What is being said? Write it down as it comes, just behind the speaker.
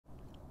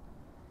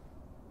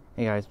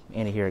Hey guys,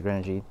 Andy here at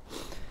Greenergy.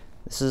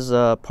 This is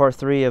part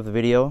 3 of the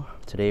video.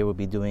 Today we'll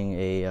be doing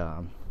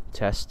a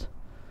test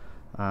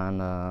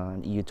on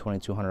an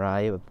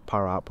EU2200i with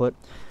power output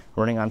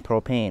running on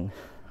propane.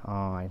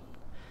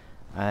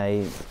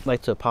 I'd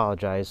like to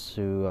apologize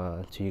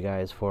to you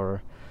guys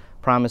for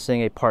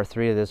promising a part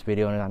 3 of this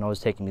video, and I know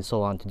it's taking me so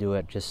long to do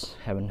it. Just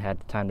haven't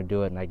had the time to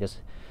do it, and I guess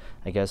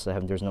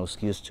there's no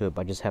excuse to it,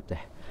 but I just have to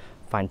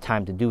find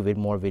time to do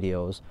more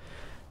videos.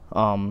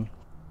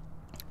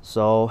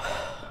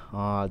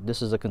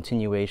 This is a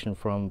continuation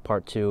from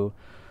part 2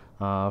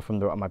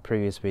 from my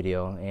previous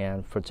video,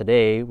 and for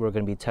today we're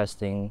going to be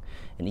testing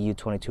an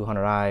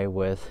EU2200i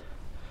with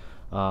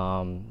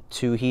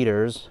 2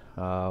 heaters.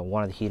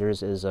 One of the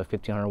heaters is a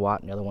 1500 watt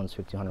and the other one's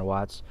 1500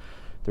 watts,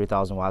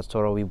 3000 watts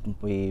total.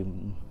 We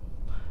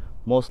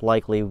most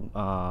likely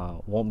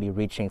won't be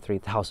reaching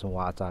 3000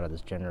 watts out of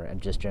this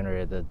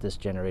generator. This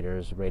generator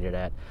is rated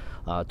at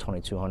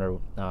 2200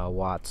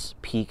 watts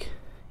peak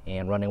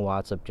and running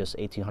watts of just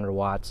 1800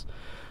 watts.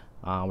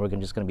 We're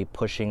just going to be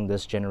pushing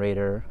this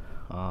generator,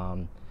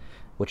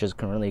 which is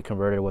currently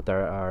converted with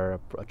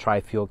our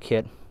tri-fuel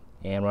kit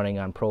and running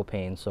on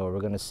propane. So we're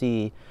going to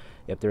see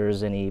if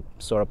there's any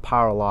sort of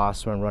power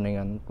loss when running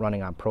on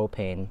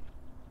propane.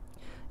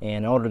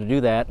 And in order to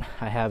do that,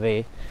 I have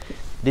a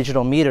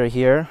digital meter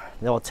here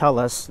that will tell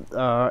us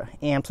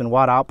amps and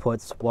watt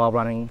outputs while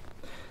running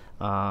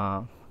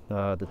the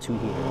 2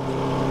 heaters.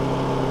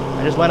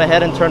 I just went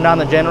ahead and turned on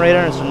the generator,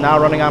 and so now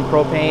running on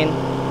propane.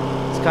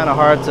 It's kind of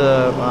hard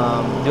to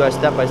do a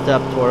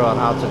step-by-step tour on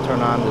how to turn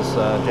on this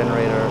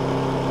generator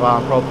while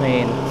on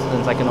propane,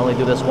 since I can only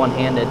do this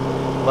one-handed.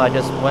 But I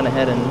just went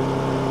ahead and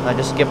I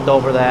just skipped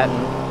over that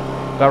and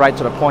got right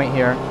to the point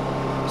here.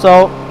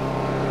 So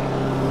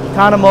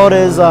econo mode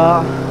is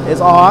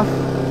off.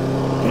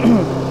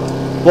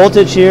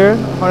 Voltage here,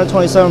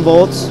 127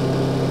 volts.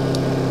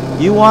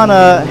 You want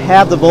to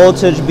have the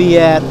voltage be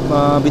at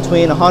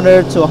between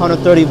 100 to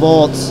 130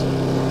 volts.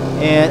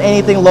 And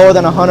anything lower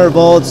than 100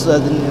 volts,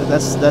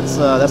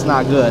 that's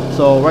not good.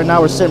 So right now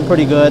we're sitting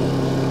pretty good.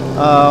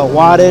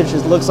 Wattage,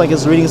 it looks like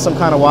it's reading some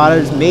kind of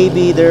wattage.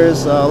 Maybe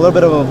there's a little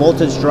bit of a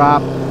voltage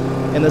drop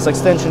in this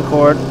extension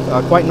cord,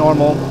 quite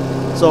normal.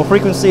 So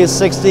frequency is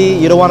 60.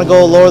 You don't want to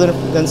go lower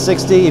than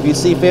 60. If you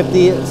see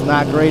 50, it's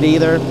not great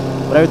either.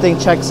 But everything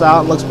checks out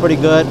and looks pretty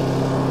good.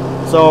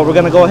 So we're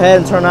going to go ahead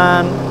and turn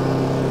on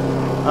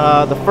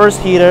the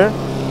first heater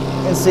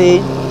and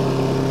see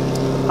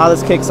how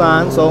this kicks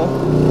on. So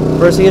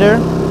first heater,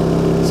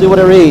 see what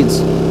it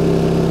reads.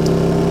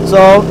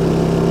 So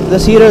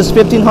this heater is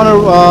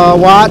 1500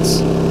 watts.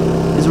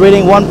 It's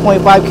reading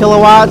 1.5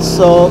 kilowatts,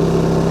 so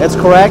that's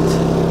correct.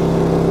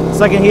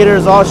 Second heater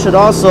should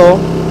also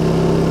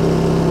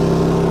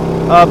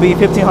be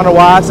 1500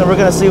 watts, and we're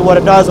going to see what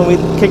it does when we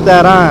kick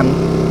that on.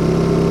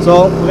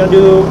 So we're going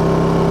to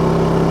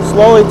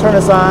slowly turn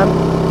this on.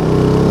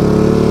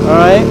 All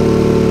right,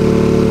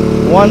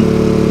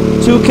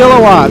 2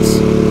 kilowatts.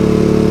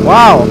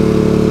 Wow.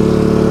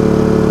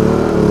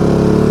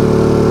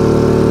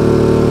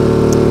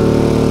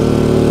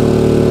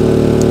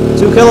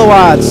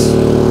 Kilowatts.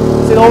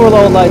 See the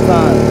overload lights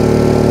on.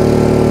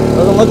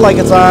 Doesn't look like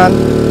it's on.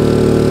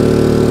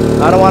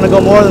 I don't want to go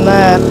more than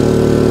that.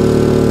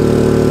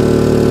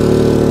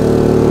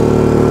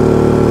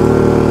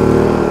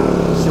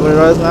 See what it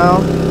does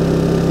now.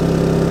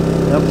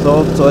 Yep.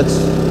 So it's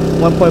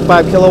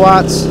 1.5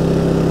 kilowatts.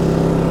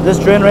 This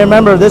generator.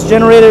 Remember, this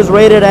generator is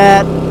rated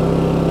at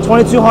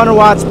 2200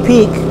 watts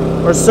peak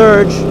or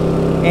surge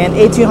and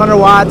 1800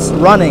 watts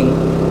running,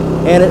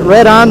 and it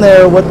read on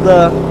there with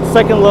the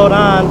second load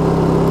on.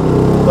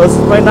 So it's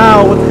right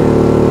now with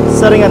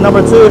setting at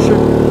number 2.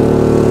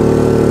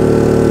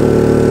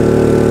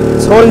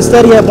 It's holding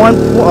steady at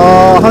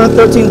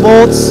 113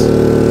 volts,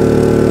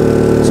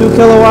 2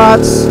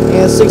 kilowatts,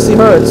 and 60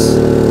 hertz.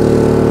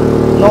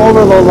 No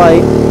overload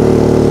light.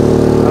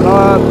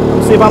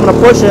 Let's see if I'm going to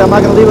push it. I'm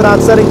not going to leave it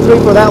on setting 3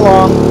 for that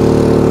long.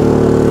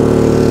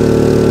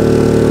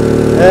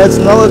 It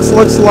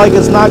looks like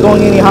it's not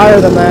going any higher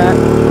than that.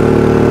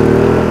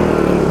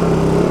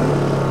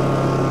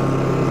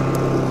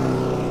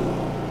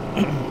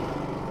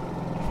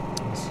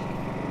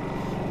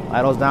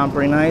 Idle's down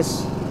pretty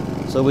nice.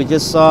 So we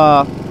just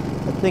saw,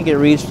 I think it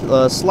reached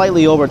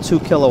slightly over 2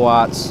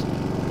 kilowatts.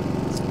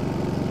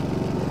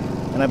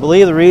 And I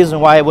believe the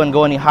reason why it wouldn't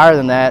go any higher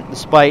than that,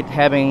 despite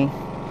having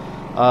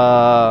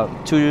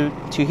two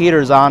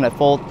heaters on at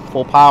full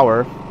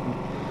power,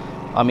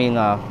 I mean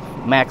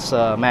max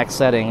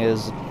setting,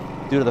 is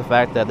due to the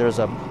fact that there's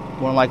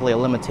more likely a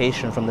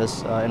limitation from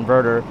this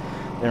inverter.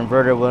 The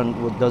inverter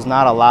does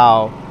not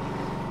allow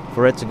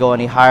for it to go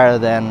any higher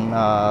than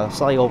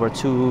slightly over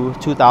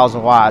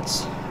 2,000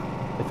 watts.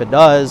 If it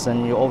does,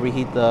 then you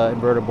overheat the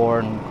inverter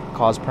board and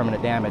cause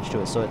permanent damage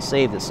to it. So it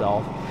saved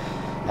itself.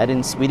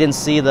 We didn't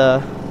see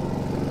the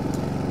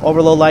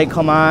overload light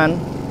come on.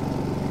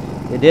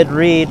 It did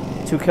read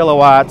 2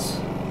 kilowatts.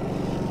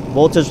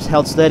 Voltage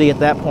held steady at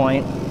that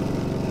point,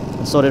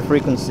 and so did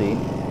frequency.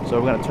 So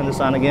we're going to turn this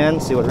on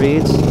again, see what it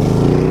reads.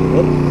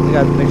 Oop, I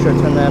got to make sure to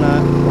turn that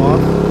on off.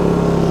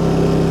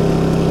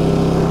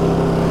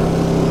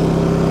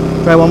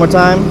 Try one more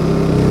time.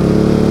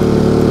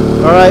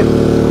 All right,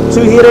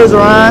 2 heaters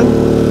are on.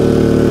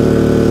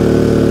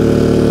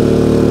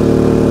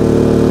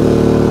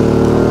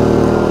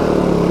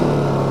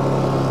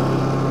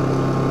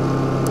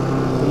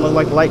 It looked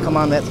like the light came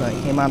on that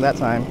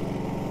time.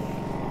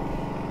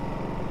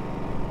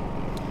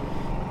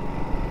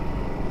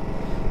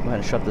 Go ahead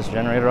and shut this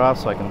generator off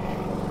so I can.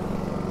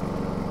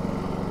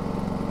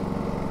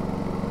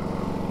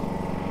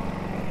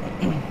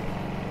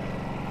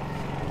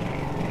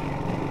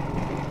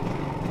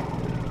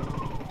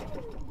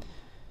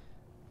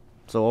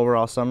 So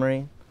overall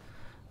summary,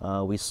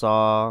 we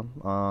saw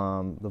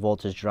the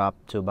voltage drop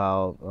to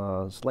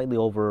about slightly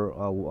over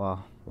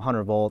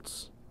 100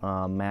 volts.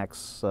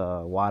 Max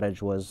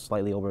wattage was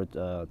slightly over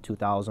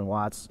 2,000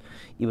 watts,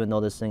 even though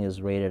this thing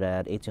is rated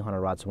at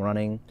 1,800 watts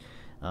running.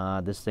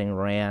 This thing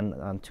ran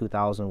on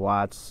 2,000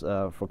 watts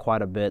for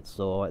quite a bit,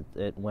 so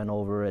it went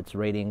over its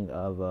rating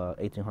of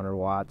 1,800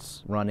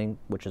 watts running,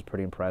 which is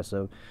pretty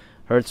impressive.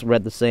 Hertz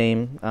read the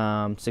same,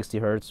 60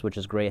 hertz, which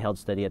is great, held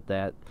steady at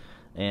that.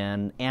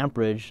 And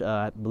amperage,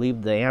 I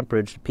believe the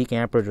amperage, peak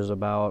amperage was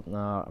about,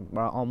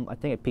 I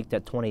think it peaked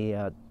at 20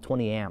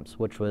 amps,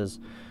 which was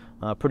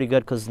pretty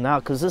good because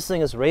this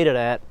thing is rated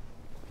at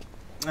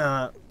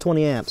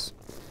 20 amps.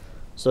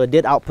 So it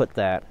did output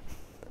that.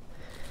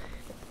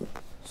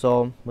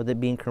 So with it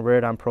being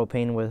converted on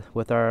propane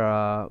with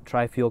our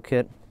tri-fuel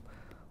kit,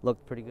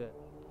 looked pretty good.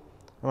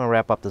 I'm gonna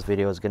wrap up this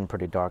video. It's getting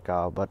pretty dark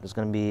out, but it's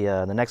gonna be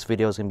the next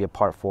video is gonna be a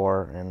part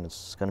 4, and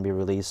it's gonna be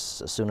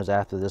released as soon as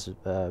after this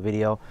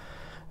video.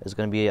 It's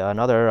gonna be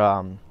another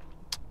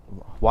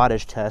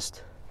wattage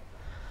test,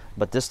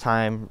 but this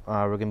time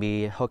we're gonna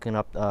be hooking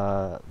up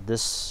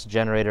this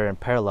generator in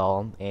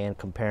parallel and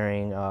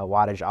comparing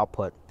wattage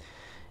output,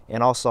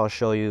 and also I'll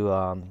show you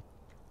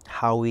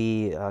how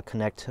we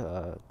connect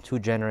 2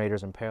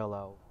 generators in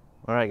parallel.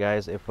 All right,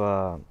 guys, if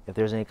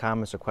there's any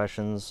comments or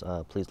questions,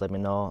 please let me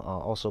know.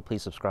 Also,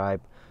 please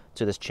subscribe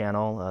to this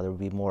channel. There will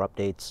be more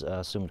updates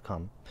soon to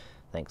come.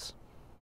 Thanks.